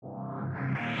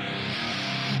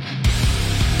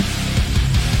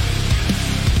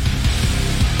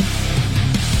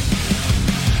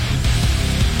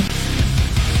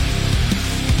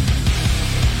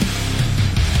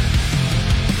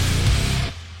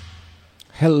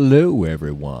Hello,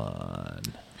 everyone.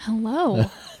 Hello.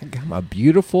 I got my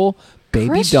beautiful baby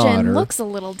Christian daughter. looks a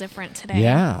little different today.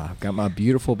 Yeah, I've got my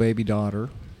beautiful baby daughter.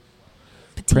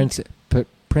 Petite.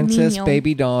 Princess Mignon.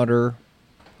 baby daughter,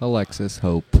 Alexis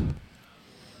Hope.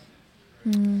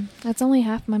 That's only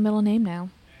half my middle name now.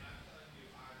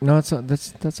 No,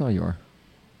 that's all you are.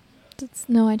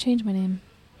 No, I changed my name.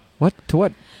 What? To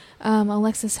what?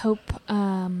 Alexis Hope.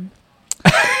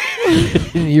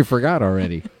 You forgot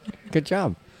already. Good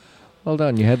job. Well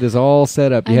done. You had this all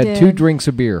set up. You I had 2 did. drinks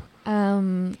of beer.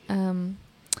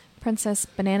 Princess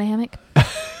Banana Hammock.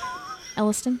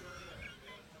 Elliston.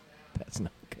 That's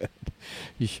not good.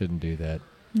 You shouldn't do that.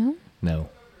 No? No.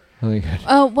 Really good.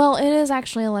 Oh, well, it is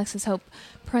actually Alexis Hope.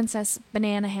 Princess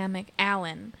Banana Hammock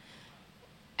Allen.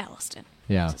 Elliston.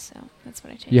 Yeah. So that's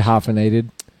what I changed. You hyphenated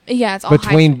Yeah, it's all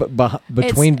between hyphen.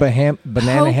 between banana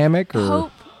Hope- hammock or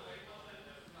Hope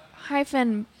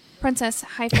hyphen princess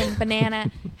hyphen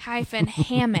banana hyphen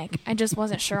hammock. I just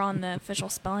wasn't sure on the official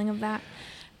spelling of that.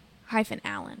 Hyphen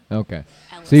Allen. okay.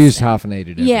 So Ellison. you just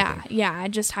hyphenated everything. Yeah. I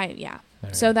just yeah. All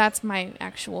right. So that's my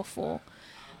actual full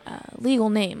legal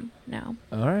name now.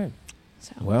 All right.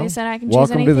 So Well, they said I can choose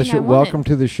welcome anything to the show. I wanted. Welcome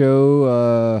to the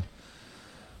show,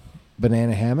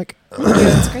 Banana Hammock. Thank you.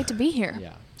 It's great to be here.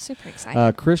 Yeah. Super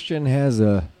excited. Christian has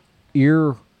a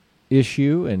ear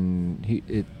issue, and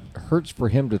it hurts for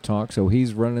him to talk, so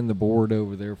he's running the board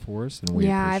over there for us, and we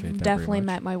yeah, appreciate I've that definitely very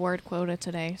much. met my word quota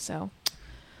today. So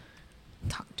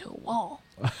talking to a wall.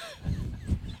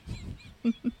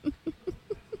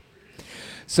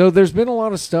 So there's been a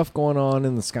lot of stuff going on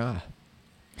in the sky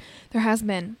There has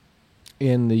been.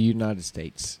 in the United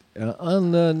States,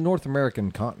 on the North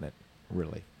American continent,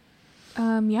 really.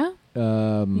 Yeah.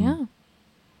 Yeah.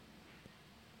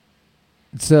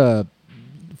 It's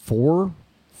four.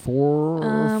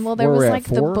 Well, there where was we're at, like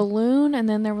the 4? balloon, and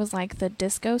then there was like the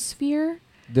disco sphere,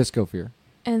 Disco Fear.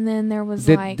 and then there was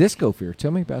Did Disco Fear?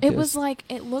 Tell me about it this. was like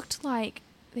it looked like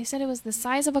they said it was the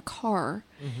size of a car.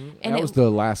 And that it- was the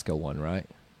Alaska one, right?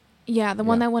 Yeah, the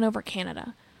one Yeah. that went over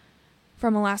Canada,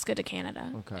 from Alaska to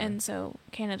Canada, Okay. and so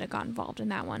Canada got involved in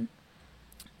that one,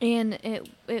 and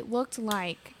it looked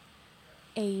like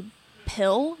a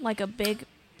pill, like a big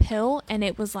pill, and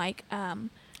it was like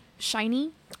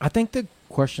shiny. I think the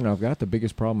question I've got, the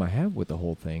biggest problem I have with the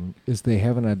whole thing, is they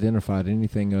haven't identified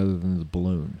anything other than the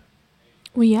balloon.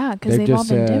 Well, yeah, because they've all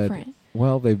been different.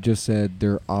 Well, they've just said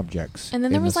they're objects. And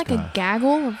then there in was the like sky. a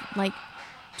gaggle of like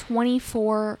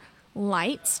 24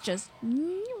 lights. Just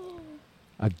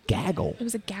A gaggle. it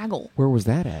was a gaggle. Where was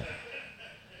that at?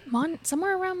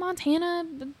 Somewhere around Montana,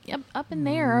 up in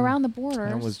there, around the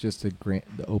borders. That was just the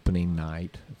opening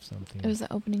night of something. It was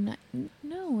the opening night.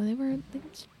 No, they were.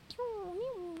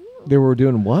 They were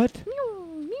doing what?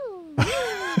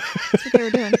 That's what they were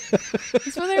doing.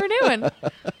 That's what they were doing.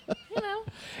 You know.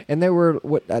 And they were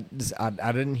what? I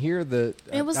didn't hear the.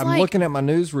 It was I'm like- looking at my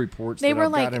news reports they that were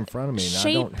I've got like in front of me, and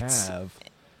I don't shaped- have.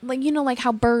 Like, you know, like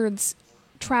how birds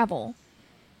travel.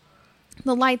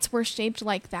 The lights were shaped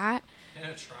like that. In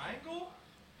a triangle?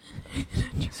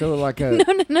 So like a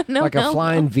No, like a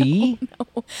flying V.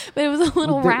 But it was a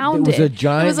little There rounded. was a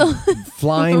giant It was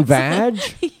flying vag.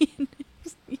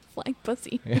 flying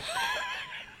pussy.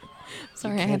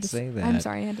 Sorry, You I had can't to say that. I'm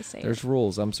sorry, I had to say There's it.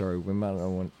 rules. I'm sorry. We might not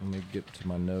want. Let me get to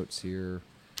my notes here.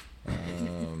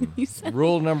 You said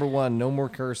Rule number 1: no more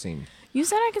cursing. you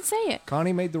said I could say it.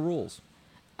 Connie made the rules.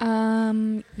 Yeah,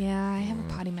 I have a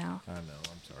potty mouth. I know.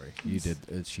 I'm sorry. You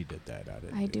did. She did that. I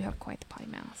didn't. I do have quite the potty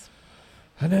mouth.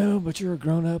 I know, but you're a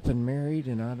grown up and married,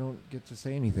 and I don't get to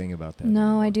say anything about that. No,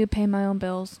 anymore. I do pay my own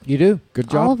bills. You do.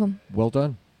 Good job. All of them. Well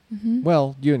done. Mm-hmm.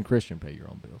 Well, you and Christian pay your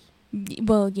own bills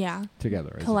Well, yeah,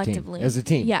 together as collectively. A team. As a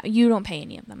team. Yeah, you don't pay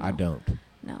any of them. I no. don't.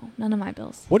 No, none of my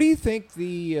bills. What do you think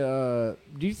the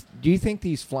do you think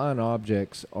these flying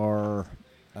objects are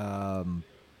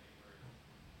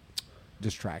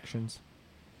distractions?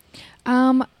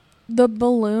 The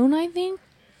balloon, I think,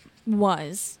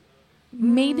 was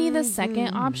maybe the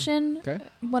second option. Okay.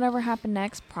 Whatever happened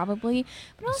next, probably.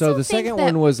 But I also So the think second that-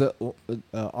 one was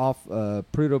off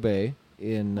Prudhoe Bay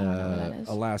in I don't know where that is.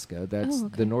 Alaska. That's Oh,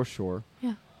 okay. the North Shore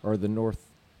Yeah, or the North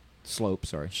Slope.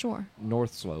 Sorry, sure.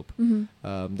 North Slope.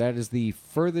 Mm-hmm. That is the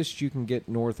furthest you can get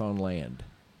north on land.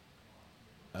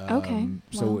 Okay,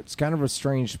 So well. it's kind of a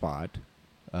strange spot,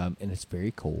 and it's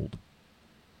very cold.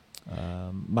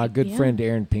 My good Yeah. friend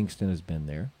Aaron Pinkston has been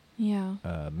there Yeah.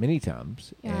 many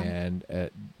times, Yeah.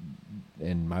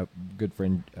 and my good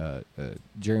friend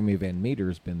Jeremy Van Meter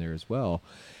has been there as well,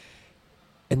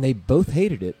 and they both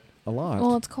hated it a lot.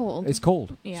 Well, it's cold. It's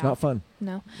cold. Yeah. It's not fun.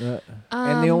 No.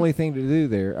 And the only thing to do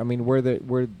there, I mean, where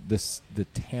the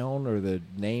town or the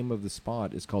name of the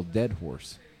spot is called Dead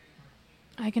Horse.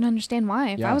 I can understand why.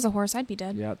 If Yeah. I was a horse, I'd be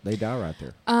dead. Yeah, they die right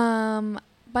there.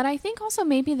 But I think also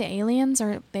maybe the aliens,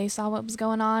 or they saw what was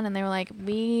going on and they were like,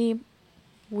 we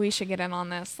should get in on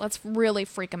this. Let's really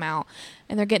freak them out.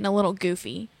 And they're getting a little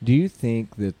goofy. Do you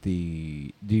think they're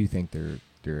aliens?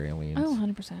 Oh,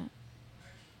 100%.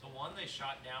 The one they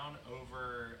shot down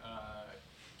over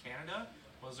Canada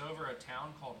was over a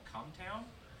town called Cumtown.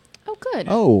 Oh, good.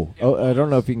 I don't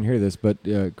know if you can hear this, but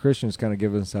Christian's kind of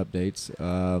giving us updates.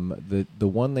 The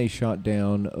one they shot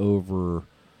down over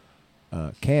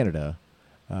Canada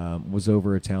was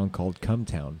over a town called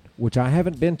Cumtown, which I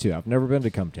haven't been to. I've never been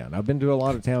to Cumtown. I've been to a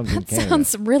lot of towns in That Canada.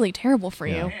 sounds really terrible for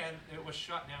Yeah. you. And it was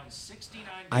shot down 69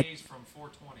 days from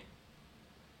 420.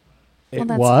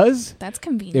 That's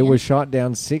convenient. It was shot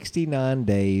down 69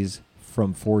 days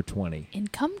from 420 in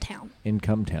Cumtown. in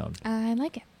Cumtown. I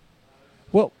like it.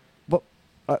 Well,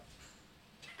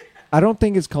 I don't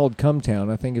think it's called Cumtown.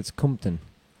 I think it's Cumpton.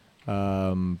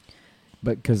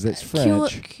 But because it's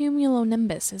French.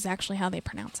 Cumulonimbus is actually how they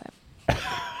pronounce it.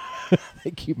 I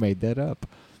think you made that up.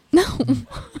 No.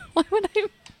 Why would I?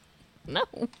 No.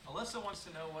 Alyssa wants to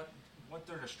know what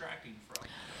they're distracting from.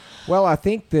 Well, I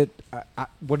think that.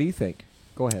 What do you think?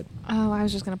 Go ahead. Oh, I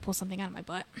was just going to pull something out of my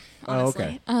butt. Oh, Honestly.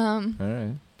 okay. All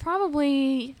right.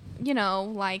 Probably,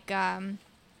 like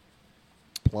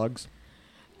Plugs.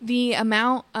 the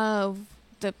amount of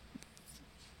the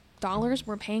dollars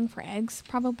we're paying for eggs,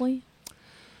 probably.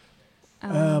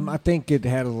 I think it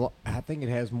had I think it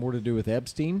has more to do with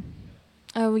Epstein.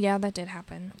 Oh yeah, that did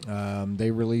happen. They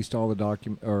released all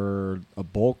the or a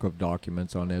bulk of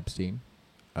documents on Epstein.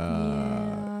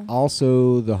 Yeah.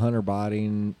 Also, the Hunter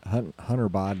Biden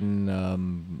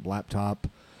laptop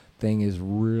thing is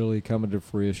really coming to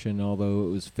fruition. Although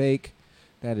it was fake,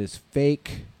 that is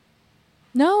fake.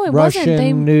 No, it Russian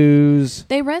wasn't. news.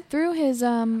 They read through his.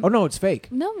 Oh no, it's fake.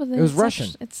 No, but It was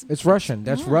Russian. It's Russian.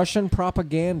 That's not. Russian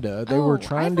propaganda. They were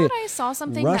trying I to. thought I saw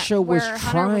something Russia that, was where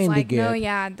Hunter trying was to like, get. No,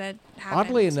 yeah, that happened.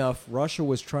 Oddly enough, Russia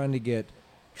was trying to get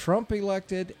Trump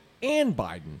elected and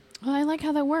Biden. Well, I like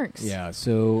how that works. Yeah,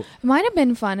 so It might have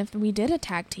been fun if we did a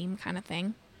tag team kind of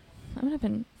thing. That would have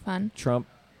been fun. Trump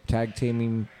tag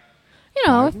teaming. You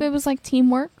know, Biden? if it was like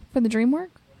teamwork for the dream work.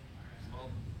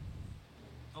 Well,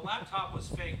 the laptop was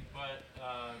fake, but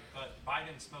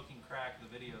Biden smoking crack, the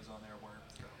videos on there weren't.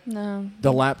 So. No.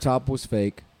 The laptop was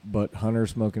fake, but Hunter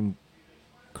smoking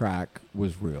crack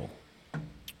was real.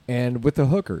 And with the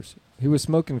hookers, he was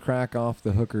smoking crack off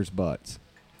the hookers' butts.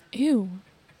 Ew.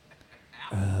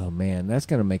 Oh man, that's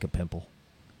gonna make a pimple.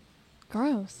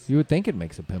 Gross. You would think it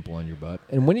makes a pimple on your butt,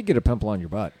 and when you get a pimple on your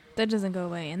butt, That doesn't go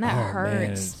away, and that hurts.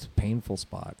 Man, it's a painful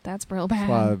spot. That's real That's bad.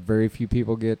 why very few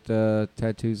people get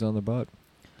tattoos on the butt.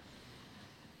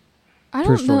 I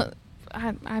True don't know.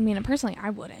 story. I mean, personally, I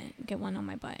wouldn't get one on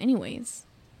my butt. Anyways,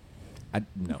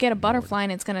 No, get a I butterfly,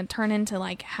 and it's gonna turn into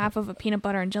like half of a peanut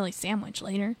butter and jelly sandwich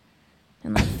later,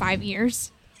 in like 5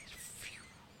 years.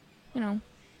 You know, wouldn't.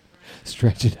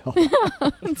 Stretch it out.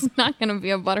 it's not gonna be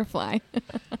a butterfly.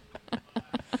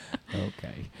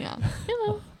 Okay. Yeah, you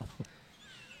know.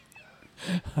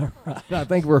 I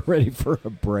think we're ready for a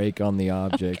break on the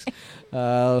objects.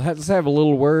 Let's have a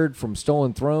little word from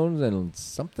Stolen Thrones and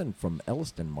something from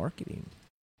Elliston Marketing.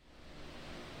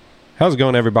 How's it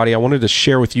going, everybody? I wanted to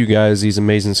share with you guys these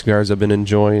amazing cigars I've been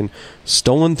enjoying.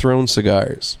 Stolen Throne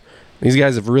cigars. These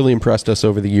guys have really impressed us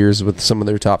over the years with some of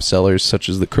their top sellers, such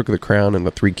as the Crook of the Crown and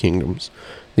the Three Kingdoms.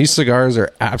 These cigars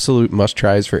are absolute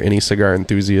must-tries for any cigar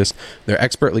enthusiast. They're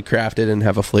expertly crafted and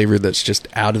have a flavor that's just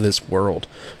out of this world.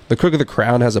 The Crook of the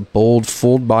Crown has a bold,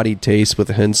 full-bodied taste with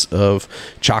hints of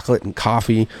chocolate and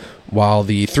coffee, while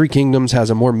the Three Kingdoms has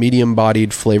a more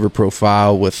medium-bodied flavor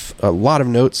profile with a lot of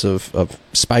notes of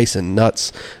spice and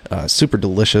nuts. Super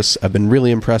delicious. I've been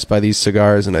really impressed by these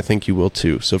cigars, and I think you will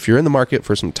too. So if you're in the market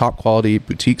for some top-quality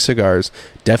boutique cigars,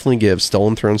 definitely give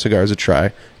Stolen Throne cigars a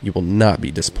try. You will not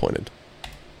be disappointed.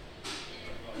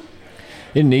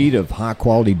 In need of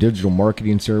high-quality digital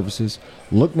marketing services?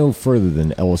 Look no further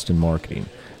than Elliston Marketing.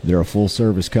 They're a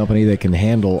full-service company that can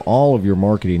handle all of your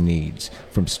marketing needs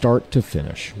from start to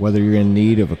finish. Whether you're in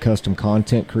need of a custom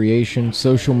content creation,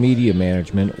 social media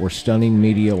management, or stunning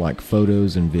media like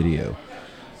photos and video,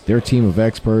 their team of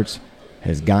experts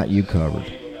has got you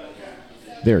covered.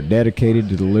 They're dedicated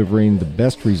to delivering the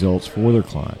best results for their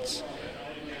clients.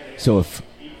 So if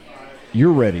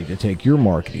you're ready to take your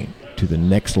marketing to the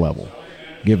next level,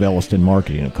 give Elliston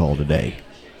Marketing a call today.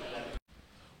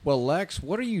 Well, Lex,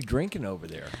 what are you drinking over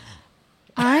there?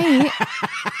 I'm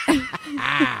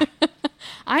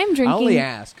I only drinking.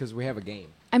 ask because we have a game.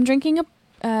 I'm drinking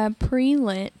a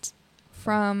pre-lit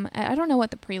from. I don't know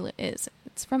what the pre-lit is.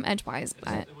 It's from Edgewise.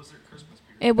 It was their Christmas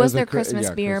beer. It was It was their a Christmas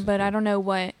beer, Christmas but beer. I don't know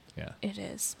what Yeah. it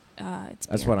is. It's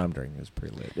That's beer. what I'm drinking is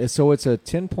pre-lit. So it's a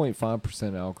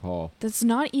 10.5% alcohol. That's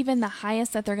not even the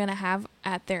highest that they're gonna have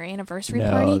at their anniversary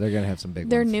No, party. they're going to have some big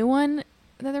Their ones. new one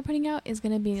that they're putting out is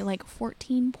gonna be like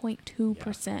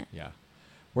 14.2%. Yeah.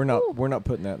 We're not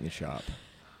putting that in the shop.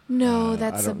 No, I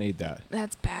that's don't need that.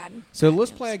 that's bad. So let's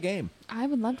play a game. I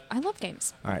love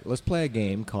games. All right, let's play a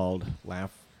game called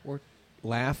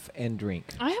Laugh and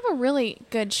Drink. I have a really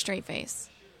good straight face.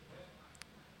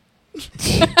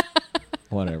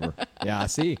 Whatever. Yeah, I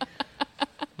see.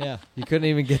 Yeah, you couldn't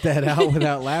even get that out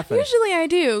without laughing. Usually I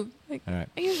do. Like, All right.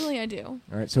 Usually I do.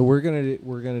 All right, so we're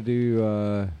gonna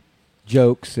do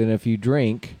jokes, and if you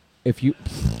drink, if you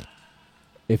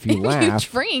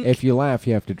laugh, drink. if you laugh,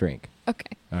 you have to drink.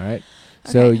 Okay. All right.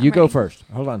 So Okay, you I'm go ready. first.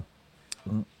 Hold on.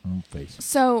 Face.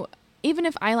 So even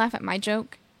if I laugh at my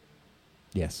joke,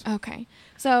 Yes. okay.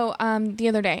 So the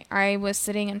other day I was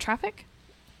sitting in traffic,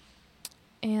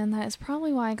 and that is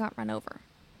probably why I got run over.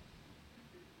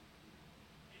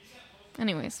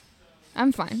 Anyways,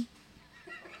 I'm fine.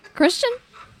 Christian?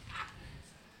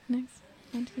 Next.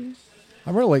 On to you.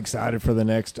 I'm really excited for the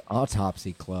next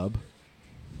Autopsy Club.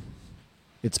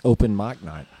 It's open mic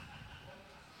night.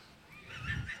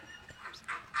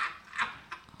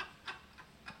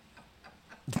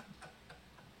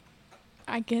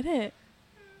 I get it.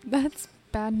 That's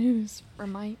bad news for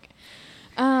Mike.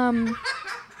 That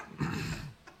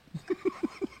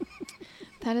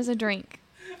is a drink.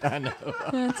 I know.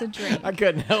 That's a drink. I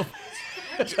couldn't help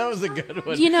it. That was a good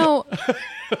one. You know,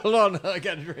 Hold on. I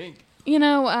got a drink.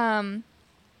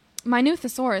 my new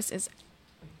thesaurus is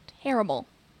terrible.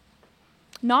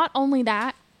 Not only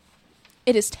that,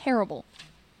 it is terrible.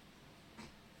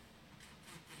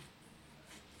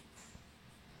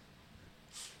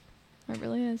 It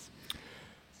really is.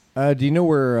 Do you know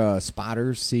where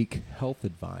spiders seek health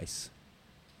advice?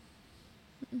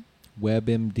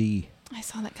 WebMD. I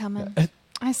saw that coming.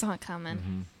 I saw it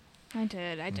coming. I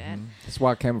did. That's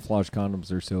why camouflage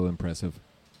condoms are so impressive.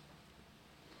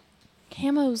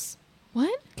 Camos.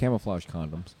 What? Camouflage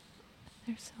condoms.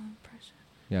 They're so impressive.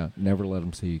 Yeah, never let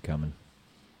them see you coming.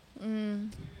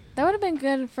 That would have been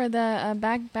good for the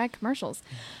bag commercials.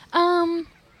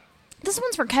 This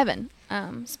one's for Kevin,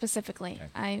 specifically. Okay.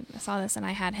 I saw this and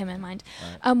I had him in mind.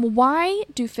 All Why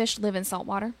do fish live in salt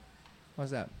water?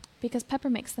 Why's that? Because pepper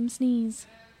makes them sneeze.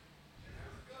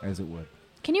 As it would.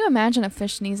 Can you imagine a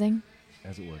fish sneezing?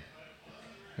 As it would.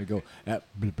 There you go. Blah,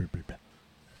 blah, blah,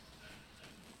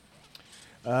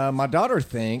 blah. My daughter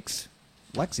thinks,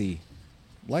 Lexi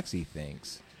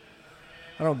thinks,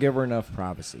 I don't give her enough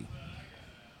privacy.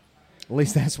 At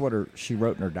least that's what she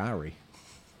wrote in her diary.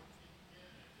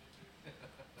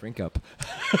 Drink up.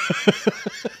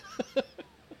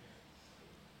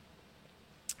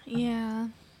 Yeah.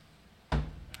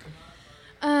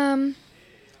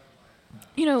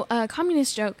 A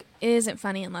communist joke isn't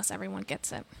funny unless everyone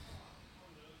gets it.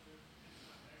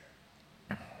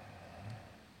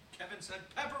 Kevin said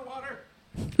pepper water.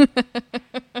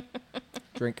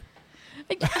 Drink.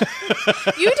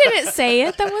 You didn't say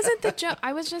it. That wasn't the joke.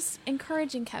 I was just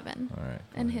encouraging Kevin All right.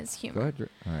 and his humor. Go ahead.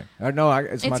 All right. No,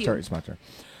 it's my It's turn. you. It's my turn.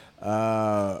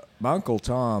 My Uncle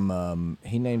Tom,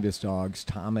 he named his dogs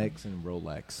Tom X and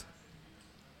Rolex.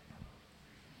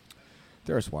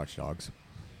 They're his watchdogs.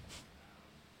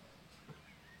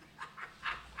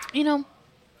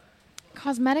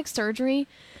 Cosmetic surgery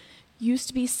used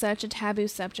to be such a taboo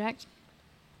subject.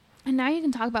 And now you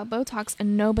can talk about Botox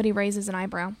and nobody raises an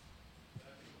eyebrow.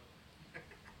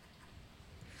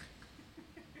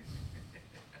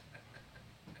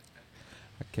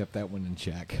 I kept that one in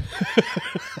check.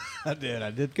 I did.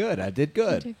 I did good. You did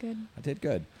good. I did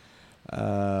good.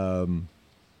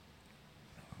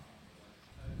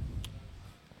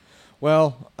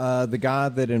 Well, the guy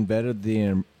that invented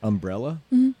the umbrella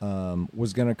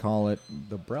was going to call it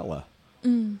the Brella,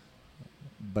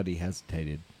 but he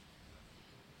hesitated.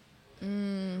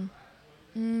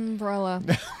 Umbrella.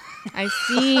 I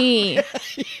see.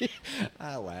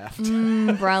 I laughed.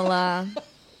 Umbrella.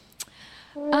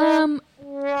 I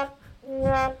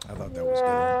thought that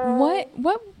was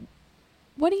good.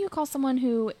 What do you call someone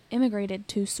who immigrated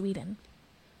to Sweden?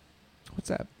 What's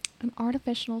that? An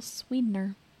artificial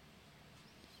sweetener.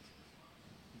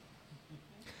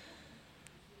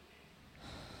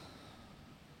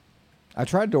 I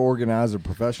tried to organize a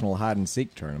professional hide and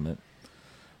seek tournament,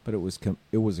 but it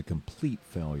was a complete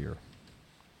failure.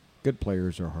 Good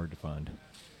players are hard to find.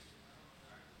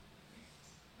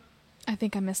 I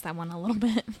think I missed that one a little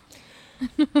bit.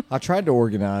 I tried to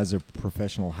organize a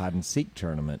professional hide and seek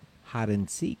tournament,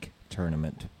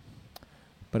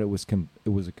 but it was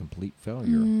a complete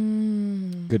failure.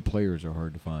 Good players are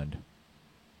hard to find.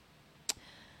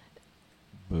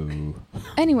 Boo.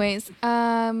 Anyways,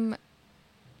 what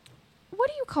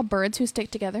do you call birds who stick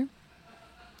together?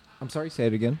 I'm sorry, say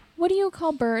it again. What do you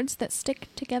call birds that stick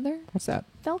together? What's that?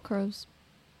 Velcros.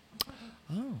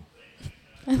 Oh.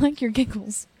 I like your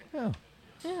giggles. Yeah.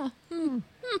 Yeah.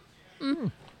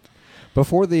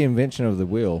 Before the invention of the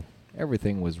wheel,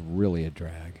 everything was really a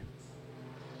drag.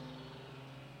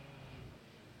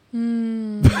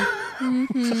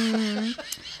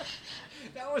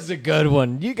 That was a good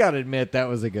one. You got to admit that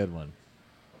was a good one.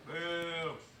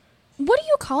 Boo. What do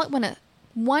you call it when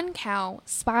one cow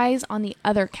spies on the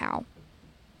other cow?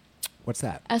 What's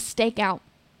that? A stakeout.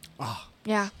 Ah.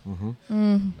 Yeah,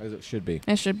 As it should be.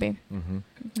 it should be.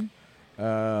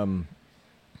 Why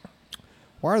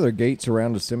are there gates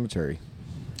around a cemetery?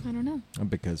 I don't know.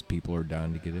 Because people are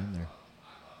dying to get in there.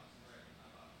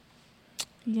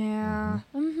 Yeah.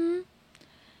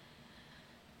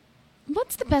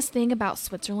 What's the best thing about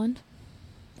Switzerland?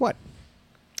 What?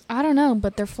 I don't know,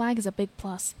 but their flag is a big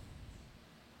plus.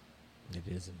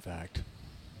 It is, in fact.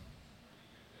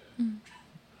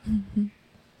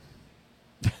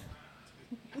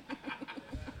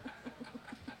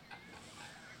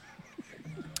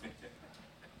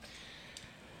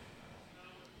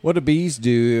 What do bees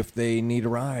do if they need a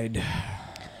ride? I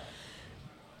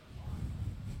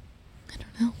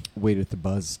don't know. Wait at the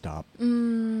buzz stop. I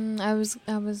thought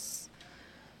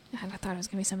it was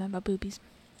gonna be something about boobies.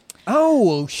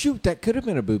 Oh, shoot. That could have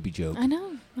been a booby joke. I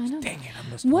know. Dang it. I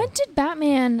missed What one. did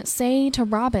Batman say to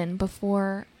Robin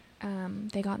before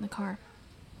they got in the car?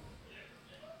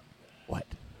 What?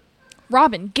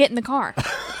 Robin, get in the car.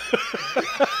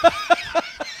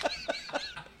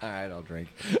 All right, I'll drink.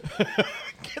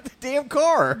 Get the damn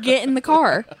car. Get in the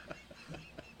car.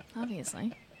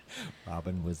 Obviously.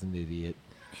 Robin was an idiot.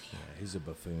 Yeah, he's a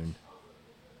buffoon.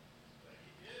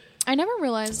 I never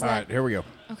realized All that. right, here we go.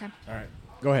 Okay. All right,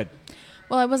 go ahead.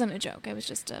 Well, it wasn't a joke. It was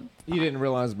just a. You didn't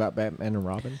realize about Batman and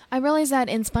Robin? I realized that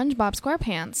in SpongeBob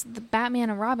SquarePants, the Batman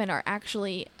and Robin are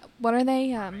actually. What are they?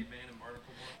 Man and Barnacle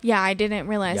Boy. Yeah, I didn't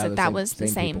realize Yeah, that the was the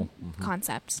same same people. Mhm.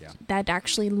 concept. Yeah. That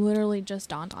actually literally just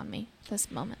dawned on me this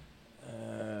moment.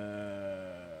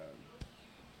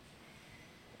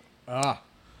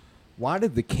 Why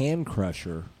did the can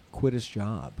crusher quit his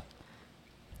job?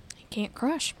 I can't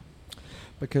crush.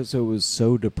 Because it was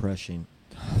so depressing.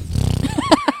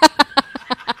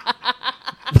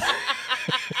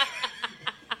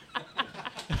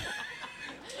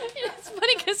 It's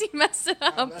funny because you messed it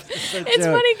up. It's joke.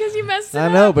 funny because you messed it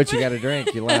up. I know, but you got to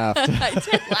drink. You laughed. I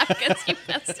did laugh because you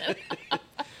messed it up.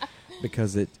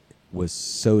 Because it was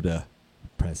soda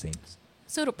pressing.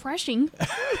 So depressing.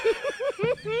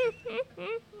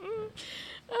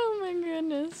 Oh my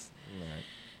goodness.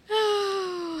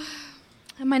 Oh.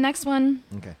 And my next one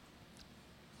Okay.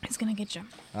 is gonna get you.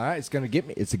 All right, it's going to get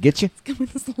me. It's a get you. It's gonna be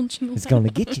this little jingle. It's going to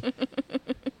get you.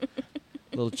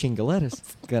 Little chingolettas.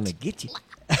 It's going to get you.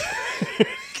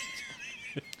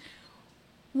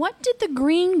 What did the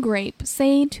green grape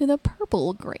say to the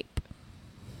purple grape?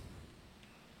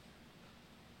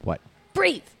 What?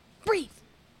 Breathe, breathe,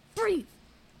 breathe,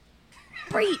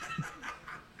 breathe.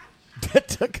 That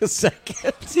took a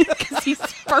second. Because he's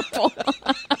purple.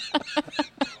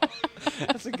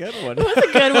 That's a good one. That's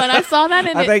a good one. I saw that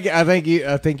in it. I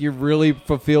think you really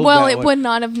fulfilled Well, that it one. would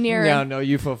not have near. No,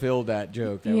 you fulfilled that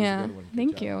joke. That Yeah. was a good one. Good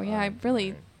Thank job. you. Yeah, All I right. really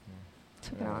All right.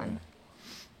 took it on.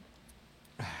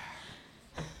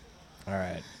 All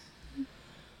right.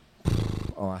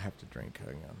 Oh, I have to drink.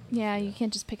 Hang on. Yeah, you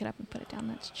can't just pick it up and put it down.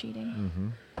 That's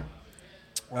cheating.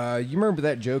 You remember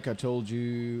that joke I told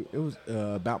you? It was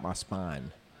about my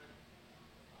spine.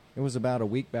 It was about a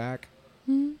week back.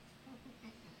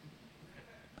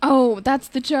 Oh, that's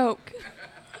the joke.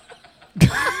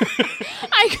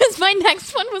 Because my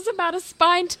next one was about a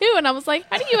spine too, and I was like,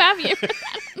 "How do you have you?"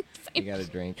 You got to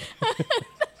drink.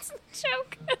 That's the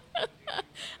joke.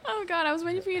 Oh God, I was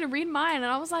waiting for you to read mine, and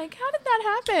I was like, "How did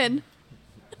that happen?"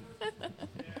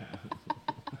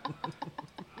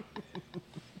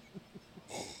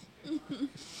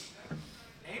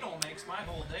 Anal makes my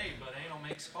whole day, but anal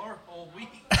makes our whole week.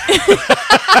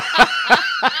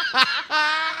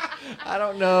 I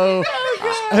don't know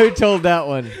who told that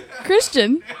one.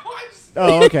 Christian.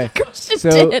 Oh, okay. Christian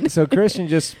So did. Christian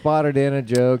just spotted in a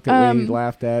joke that we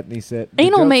laughed at, and he said, the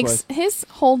Anal joke makes was- his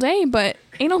whole day, but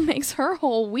anal makes her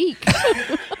whole week.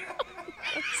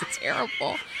 That's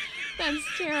terrible.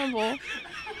 That's terrible.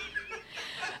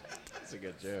 That's a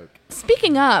good joke.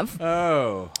 Speaking of,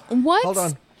 Oh. what's Hold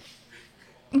on.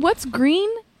 what's green,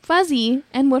 fuzzy,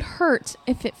 and would hurt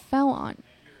if it fell on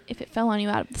you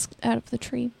out of the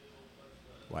tree?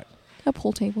 What? A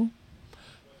pool table.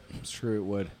 It's true. It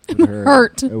would. It would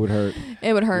hurt. It would hurt.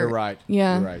 It would hurt. You're right.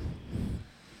 Yeah. You're right.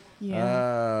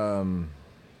 Yeah.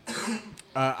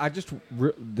 I just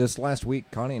this last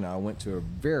week, Connie and I went to a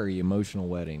very emotional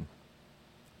wedding.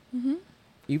 Mm-hmm.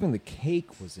 Even the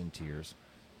cake was in tears.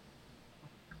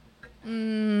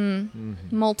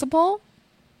 Multiple?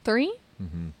 3?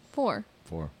 Mm-hmm. 4.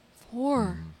 4.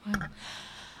 4. Wow.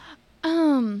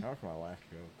 That was my last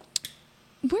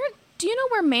joke. Where do you know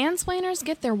where mansplainers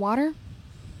get their water?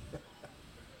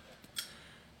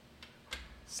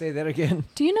 Say that again.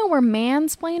 Do you know where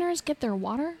mansplainers get their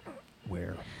water?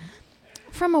 Where?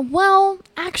 From a well,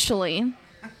 actually.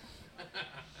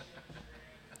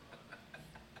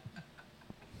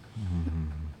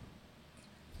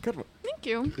 Good one. Thank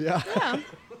you. Yeah. Yeah. I'm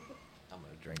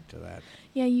gonna drink to that.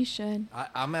 Yeah, you should.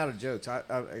 I'm out of jokes. I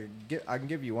can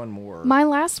give you one more. My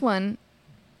last one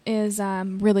is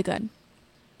really good.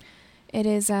 It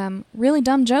is really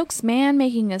dumb jokes, man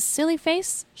making a silly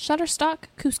face, Shutterstock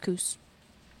couscous.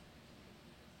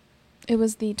 It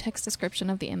was the text description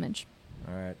of the image.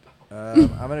 All right.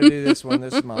 I'm going to do this one.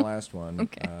 This is my last one.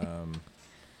 Okay.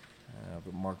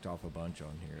 I've marked off a bunch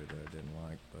on here that I didn't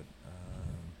like. But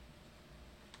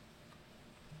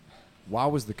why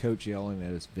was the coach yelling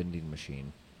at his vending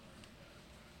machine?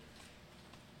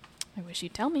 I wish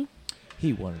you'd tell me.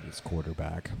 He wanted his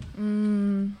quarterback.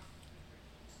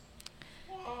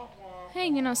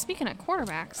 Hey, speaking of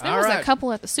quarterbacks, there All was right. a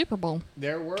couple at the Super Bowl.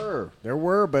 There were,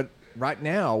 but right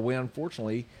now we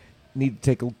unfortunately need to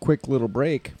take a quick little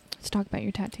break. Let's talk about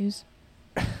your tattoos.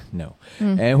 No,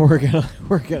 and we're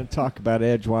gonna talk about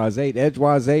Edgewise 8.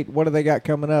 Edgewise 8. What do they got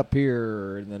coming up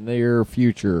here in the near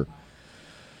future?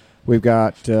 We've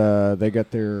got they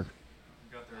got their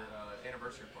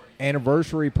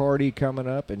anniversary party coming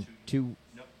up in It's their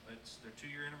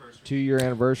 2-year anniversary. 2-year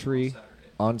anniversary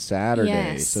on Saturday.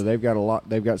 Yes. So they've got a lot.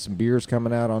 They've got some beers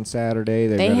coming out on Saturday.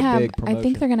 They've They got have, a big promotion. I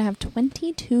think they're going to have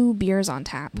 22 beers on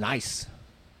tap. Nice.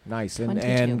 And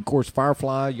 22. of course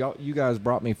Firefly. You guys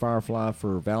brought me Firefly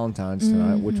for Valentine's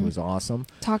tonight, which was awesome.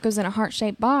 Tacos in a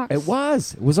heart-shaped box. It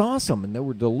was awesome, and they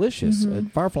were delicious. Mm-hmm.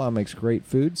 Firefly makes great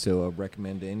food, so I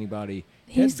recommend to anybody.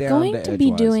 He's head down going to be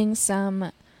Edgewise. doing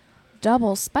some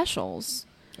double specials.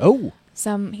 Oh,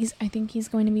 I think he's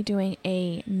going to be doing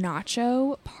a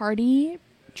nacho party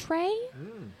tray.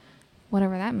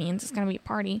 Whatever that means. It's going to be a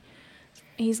party.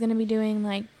 He's going to be doing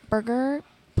like burger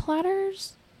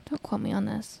platters. Don't quote me on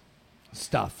this.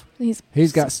 stuff. He's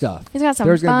got stuff. He's got some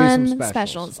There's gonna fun be some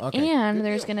specials. Okay. And Good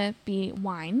there's deal. going to be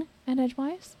wine at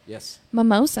Edgewise. Yes.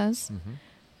 Mimosas.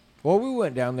 Well, we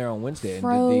went down there on Wednesday and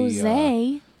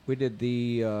Frosé. we did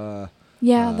the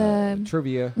the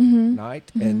trivia Mhm. night,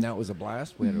 and that was a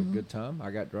blast. We had a good time. I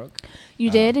got drunk.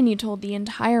 You did, and you told the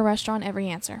entire restaurant every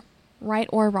answer, right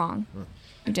or wrong.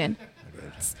 You did.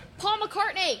 It's Paul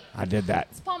McCartney. I did that.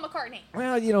 It's Paul McCartney.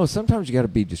 Well, sometimes you got to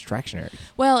be distractionary.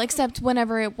 Well, except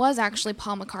whenever it was actually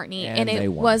Paul McCartney, And and they it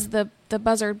won. was the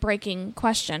buzzer breaking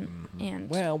question, and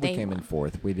Well, we they came in won.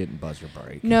 fourth. We didn't buzzer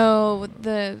break. No,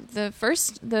 the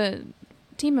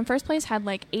team in first place had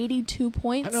like 82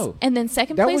 points. I know. And then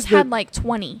second That place was the- had like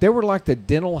 20. They were like the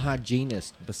dental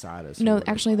hygienist beside us. No,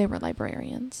 actually they were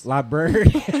librarians.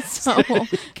 Librarian. So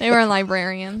they were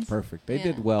librarians. Perfect. They Yeah.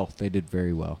 did well. They did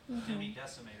very well. Demi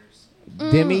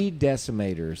decimators. Demi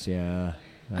decimators. Yeah.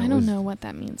 That I don't was- know what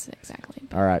that means exactly.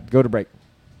 All right, go to break.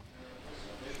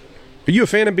 Are you a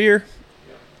fan of beer?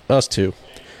 Us too.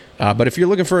 But if you're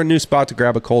looking for a new spot to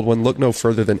grab a cold one, look no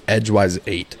further than Edgewise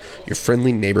 8, your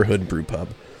friendly neighborhood brew pub.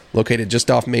 Located just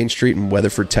off Main Street in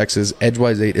Weatherford, Texas,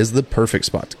 Edgewise 8 is the perfect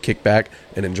spot to kick back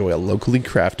and enjoy a locally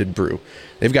crafted brew.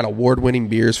 They've got award-winning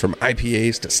beers from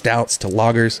IPAs to stouts to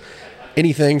lagers,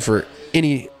 anything for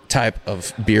any type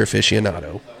of beer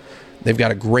aficionado. They've got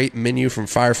a great menu from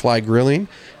Firefly Grilling,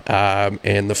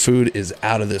 and the food is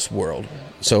out of this world.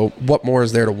 So what more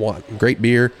is there to want? Great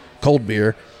beer, cold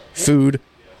beer, food,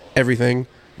 everything,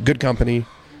 good company.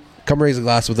 Come raise a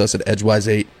glass with us at Edgewise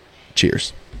 8.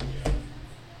 Cheers.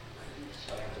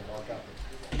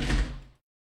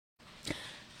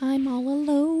 I'm all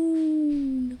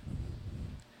alone.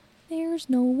 There's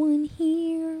no one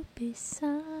here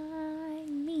beside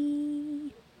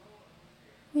me.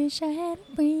 Wish I had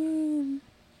a friend.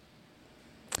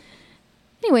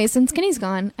 Anyway, since Kenny's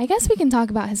gone, I guess we can talk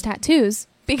about his tattoos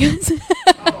because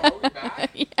Oh, are we back?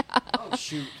 yeah. Oh,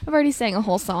 shoot. I've already sang a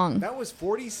whole song. That was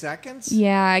 40 seconds?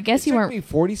 Yeah, I guess it you took weren't me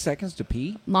 40 seconds to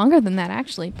pee? longer than that,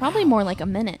 actually. Probably more like a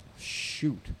minute.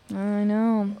 Shoot. I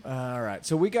know. All right.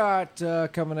 So we got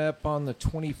coming up on the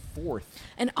 24th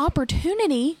An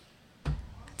opportunity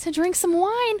to drink some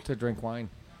wine. to drink wine.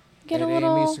 Get at a A&E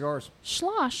little Cigars.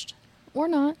 sloshed. Or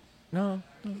not. No.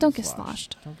 Don't get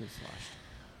sloshed. Don't get sloshed.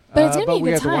 But it's going to be a we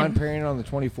good got the wine time. pairing on the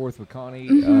 24th with Connie.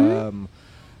 Mhm.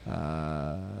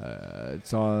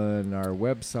 It's on our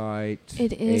website.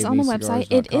 It is on the website.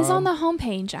 It is on the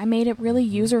homepage. I made it really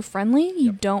user-friendly.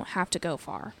 You don't have to go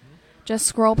far. Just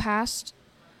scroll past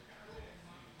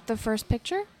the first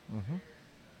picture. Mm-hmm.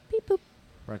 Beep, boop.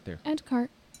 Right there. Add to cart.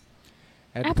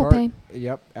 Add to Apple cart. Pay.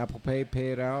 Yep. Apple Pay.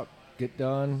 Pay it out. Get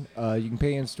done. You can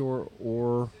pay in store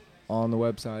or on the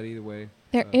website. Either way.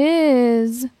 There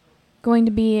is going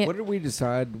to be What did we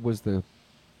decide was the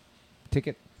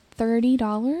ticket? $30.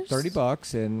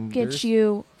 $30 and Gets there's-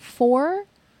 you 4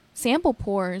 sample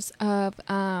pours of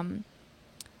some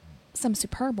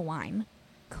superb wine.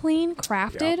 Clean,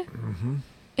 crafted. Mm-hmm.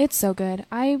 It's so good.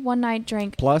 I one night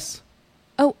drank... Plus,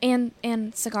 Oh, and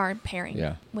cigar pairing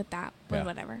Yeah. with that. With Yeah.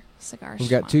 whatever. Cigar we've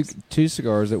got schmucks. two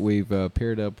cigars that we've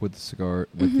paired up with the cigar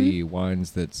with the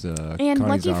wines that's And Connie's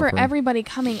lucky for offering. everybody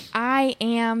coming, I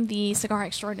am the cigar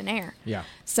extraordinaire. Yeah.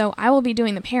 So I will be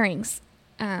doing the pairings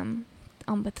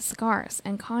with the cigars,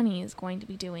 and Connie is going to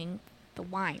be doing the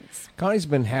wines. Connie's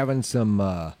been having some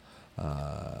I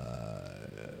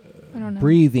don't know.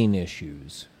 breathing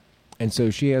issues, and so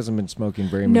she hasn't been smoking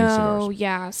very many No,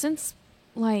 yeah, since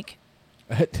like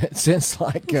cigars since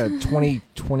like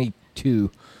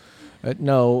 2022.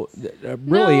 No,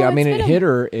 really. No, I mean, it's it been hit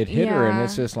her. It hit her, and yeah.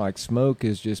 it's just like smoke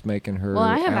is just making her. well,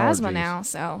 I have asthma allergies. now,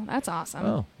 so that's awesome.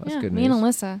 Oh, that's yeah, good me and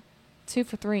news. Alyssa, 2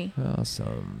 for 3.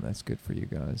 Awesome. That's good for you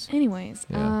guys. Anyways,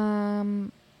 Yeah.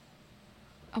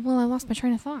 well, I lost my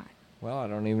train of thought. Well, I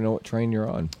don't even know what train you're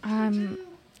on.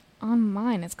 On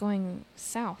mine, it's going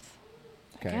south.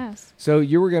 I Okay. guess. So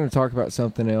you were going to talk about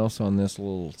something else on this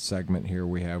little segment here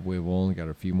we have. We've only got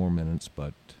a few more minutes,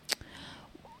 but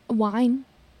Wine.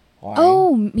 wine.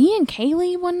 Oh, me and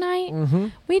Kaylee one night, Mm-hmm.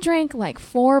 we drank like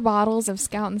 4 bottles of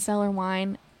Scout and Cellar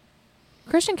wine.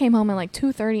 Christian came home at like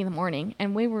 2:30 in the morning,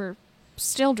 and we were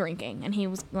still drinking. And he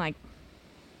was like,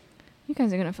 "You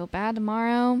guys are gonna feel bad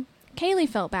tomorrow." Kaylee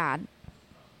felt bad,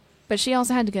 but she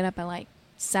also had to get up at like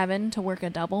 7 to work a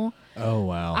double. Oh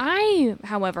wow. I,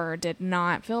 however, did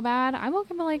not feel bad. I woke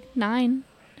up at like 9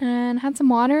 and had some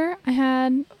water.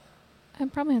 I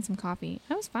probably had some coffee.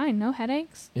 I was fine. No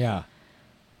headaches. Yeah.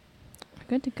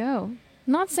 Good to go.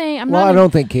 Not saying I'm Well, not. I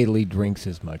don't think Kaylee drinks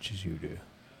as much as you do.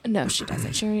 No, she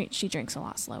doesn't. She drinks a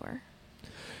lot slower.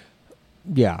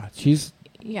 Yeah, she's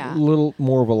Yeah. a little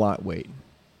more of a lightweight.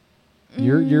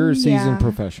 You're a seasoned yeah.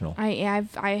 professional I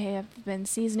have been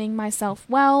seasoning myself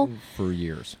well, for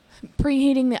years.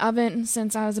 preheating the oven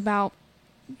since I was about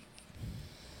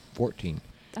 14.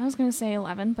 I was gonna say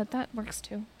 11, but that works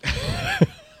too.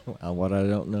 What I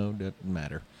don't know doesn't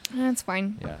matter. That's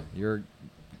fine. Yeah, you're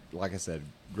like I said,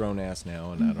 grown ass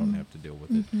now, and I don't have to deal with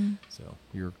it. Mhm. So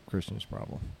you're Christian's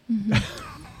problem.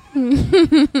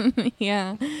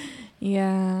 Yeah,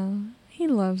 yeah. He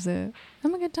loves it.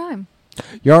 I'm a good time.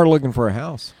 You are looking for a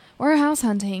house. We're house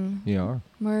hunting. You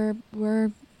are.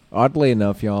 We're Oddly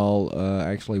enough, y'all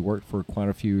actually work for quite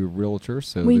a few realtors.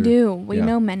 So we they're- do. We yeah.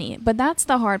 know many, but that's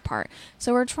the hard part.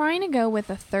 So we're trying to go with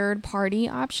a third party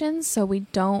option, so we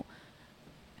don't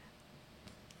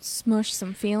smush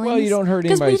some feelings. Well, you don't hurt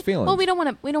 'Cause anybody's we, feelings. Well, we don't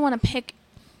want to pick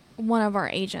one of our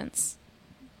agents,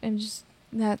 and just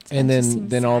that. and that just then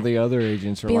seems all sad. the other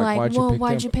agents are be like, like, "Why'd you pick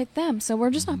why'd them?" you pick them? So we're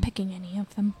just Mhm. not picking any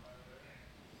of them.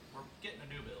 We're getting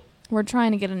a new build. We're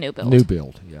trying to get a new build. New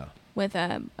build, yeah, with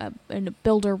a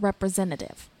builder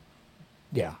representative.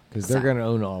 yeah, because they're So. going to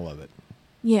own all of it.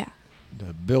 Yeah.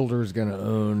 The builder's going to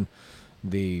own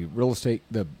the real estate,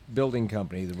 the building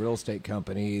company, the real estate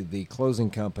company, the closing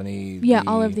company. Yeah,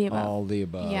 all of the above. All the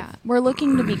above. Yeah. We're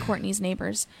looking to be Courtney's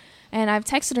neighbors. And I've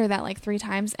texted her that like 3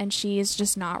 times, and she's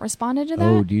just not responded to that.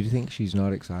 Oh, do you think she's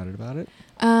not excited about it?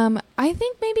 I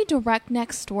think maybe direct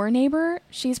next door neighbor,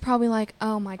 she's probably like,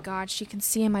 oh my God, she can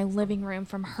see in my living room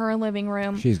from her living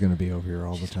room. She's going to be over here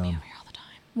all the She's gonna be time. over here all the time.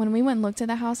 When we went and looked at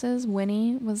the houses,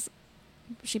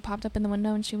 she popped up in the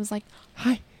window and she was like,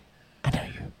 Hi, I know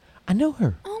you. I know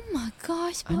her. oh my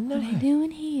gosh, I what know are they her.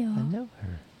 doing here? I know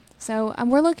her. So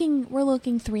we're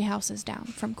looking 3 houses down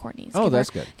from Courtney's. Oh, Give that's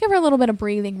her, good. Give her a little bit of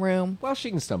breathing room. Well, she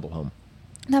can stumble home.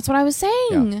 That's what I was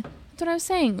saying. Yeah. That's what I was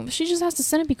saying. She just has to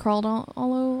centipede crawled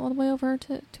all the way over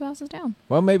to 2 houses down.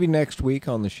 Well, maybe next week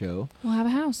on the show, We'll have a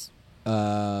house.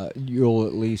 you'll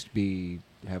at least be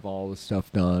have all the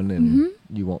stuff done, and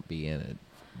you won't be in it.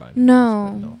 By any means,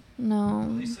 No, but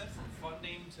no. They said from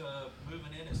funding to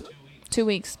moving in is 2 weeks. 2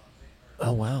 weeks.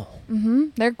 Oh wow.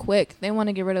 They're quick. They want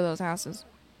to get rid of those houses.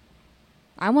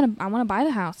 I want to buy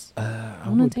the house. I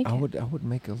wanna would, take I it. would, I would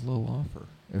make a low offer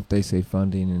if they say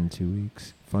funding in 2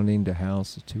 weeks. Funding to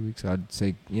house is 2 weeks. I'd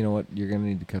say, you know what, you're gonna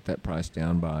need to cut that price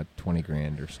down by 20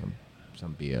 grand or some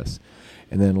BS,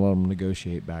 and then let them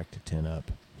negotiate back to 10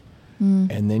 up,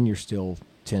 and then you're still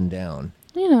 10 down.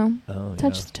 You know, Oh,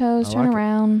 touch yeah. the toes, I turn like it.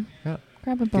 around, Yeah.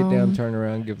 grab a Get bone. down, turn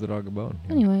around, give the dog a bone.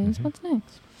 Yeah. Anyways, Mhm. what's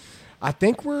next? I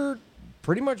think we're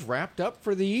pretty much wrapped up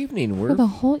for the evening. For the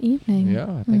whole evening.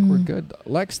 Yeah, I think we're good.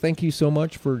 Lex, thank you so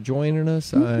much for joining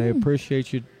us. I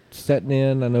appreciate you setting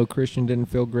in. I know Christian didn't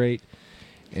feel great,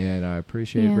 and I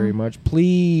appreciate it Yeah. very much.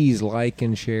 Please like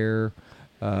and share.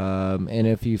 And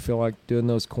if you feel like doing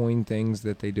those coin things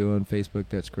that they do on Facebook,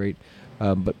 that's great.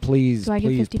 But please, Do I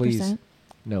get please, 50%?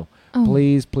 no. Oh.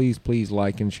 Please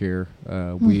like and share.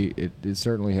 It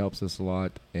certainly helps us a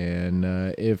lot. And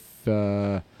if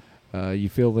you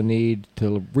feel the need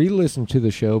to re-listen to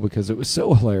the show because it was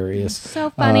so hilarious, So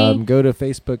funny. go to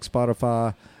Facebook,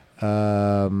 Spotify,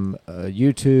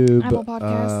 YouTube, Apple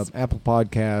Podcasts. Apple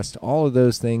Podcast. All of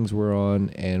those things we're on,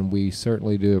 and we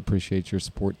certainly do appreciate your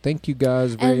support. Thank you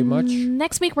guys very and much.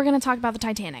 next week we're going to talk about the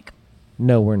Titanic.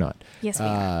 No, we're not. Yes, we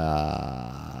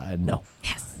are. No.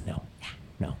 Yes. No.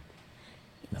 No.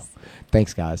 No.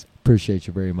 Thanks, guys. Appreciate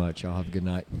you very much. Y'all have a good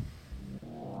night.